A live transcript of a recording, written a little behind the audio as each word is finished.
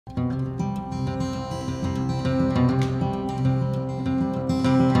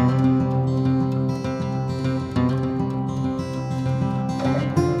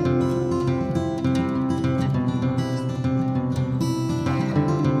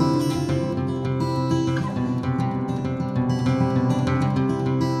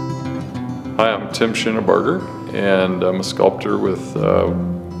Hi, I'm Tim Shinabarger, and I'm a sculptor with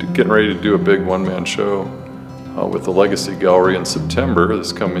getting ready to do a big one-man show with the Legacy Gallery in September,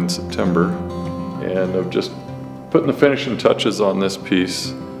 this coming September. And I'm just putting the finishing touches on this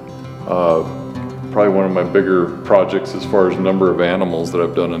piece. Probably one of my bigger projects as far as number of animals that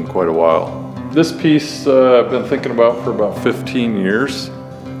I've done in quite a while. This piece I've been thinking about for about 15 years.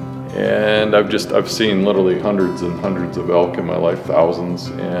 And I've seen literally hundreds and hundreds of elk in my life, thousands,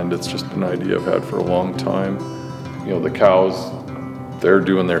 and it's just an idea I've had for a long time. You know, the cows, they're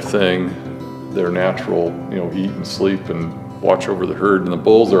doing their thing, they're natural, you know, eat and sleep and watch over the herd, and the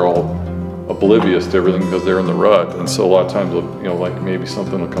bulls are all oblivious to everything because they're in the rut. And so a lot of times, you know, like maybe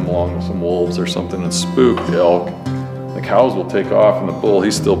something will come along with some wolves or something and spook the elk. The cows will take off, and the bull,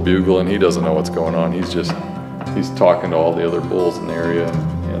 he's still bugling, he doesn't know what's going on. He's talking to all the other bulls in the area.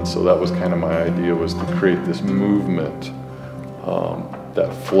 And so that was kind of my idea, was to create this movement,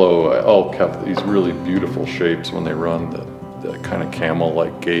 that flow. Elk have these really beautiful shapes when they run, that kind of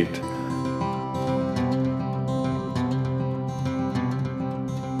camel-like gait.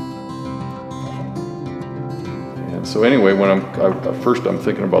 And so anyway, when first I'm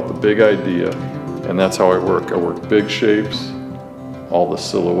thinking about the big idea, and that's how I work. I work big shapes, all the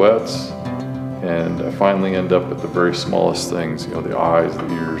silhouettes, and I finally end up at the very smallest things, you know, the eyes, the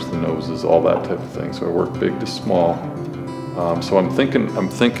ears, the noses, all that type of thing. So I work big to small. So I'm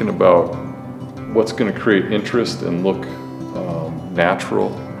thinking about what's going to create interest and look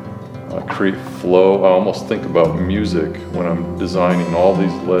natural, create flow. I almost think about music when I'm designing all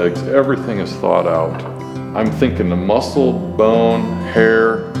these legs. Everything is thought out. I'm thinking the muscle, bone,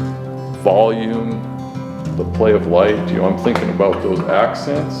 hair, volume, the play of light. You know, I'm thinking about those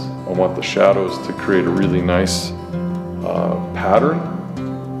accents. I want the shadows to create a really nice pattern,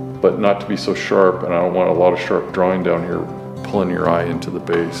 but not to be so sharp, and I don't want a lot of sharp drawing down here pulling your eye into the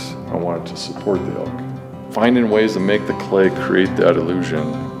base. I want it to support the elk. Finding ways to make the clay create that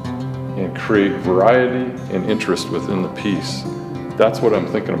illusion and create variety and interest within the piece. That's what I'm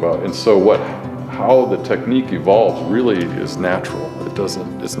thinking about. And so how the technique evolves really is natural.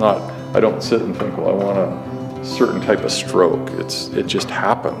 I don't sit and think, well, I want a certain type of stroke. It just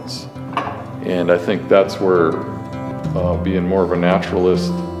happens. And I think that's where being more of a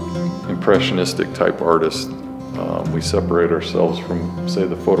naturalist, impressionistic type artist, we separate ourselves from, say,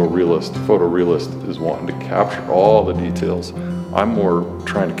 the photorealist. The photorealist is wanting to capture all the details. I'm more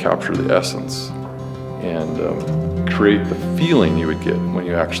trying to capture the essence and create the feeling you would get when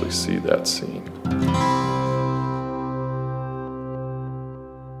you actually see that scene.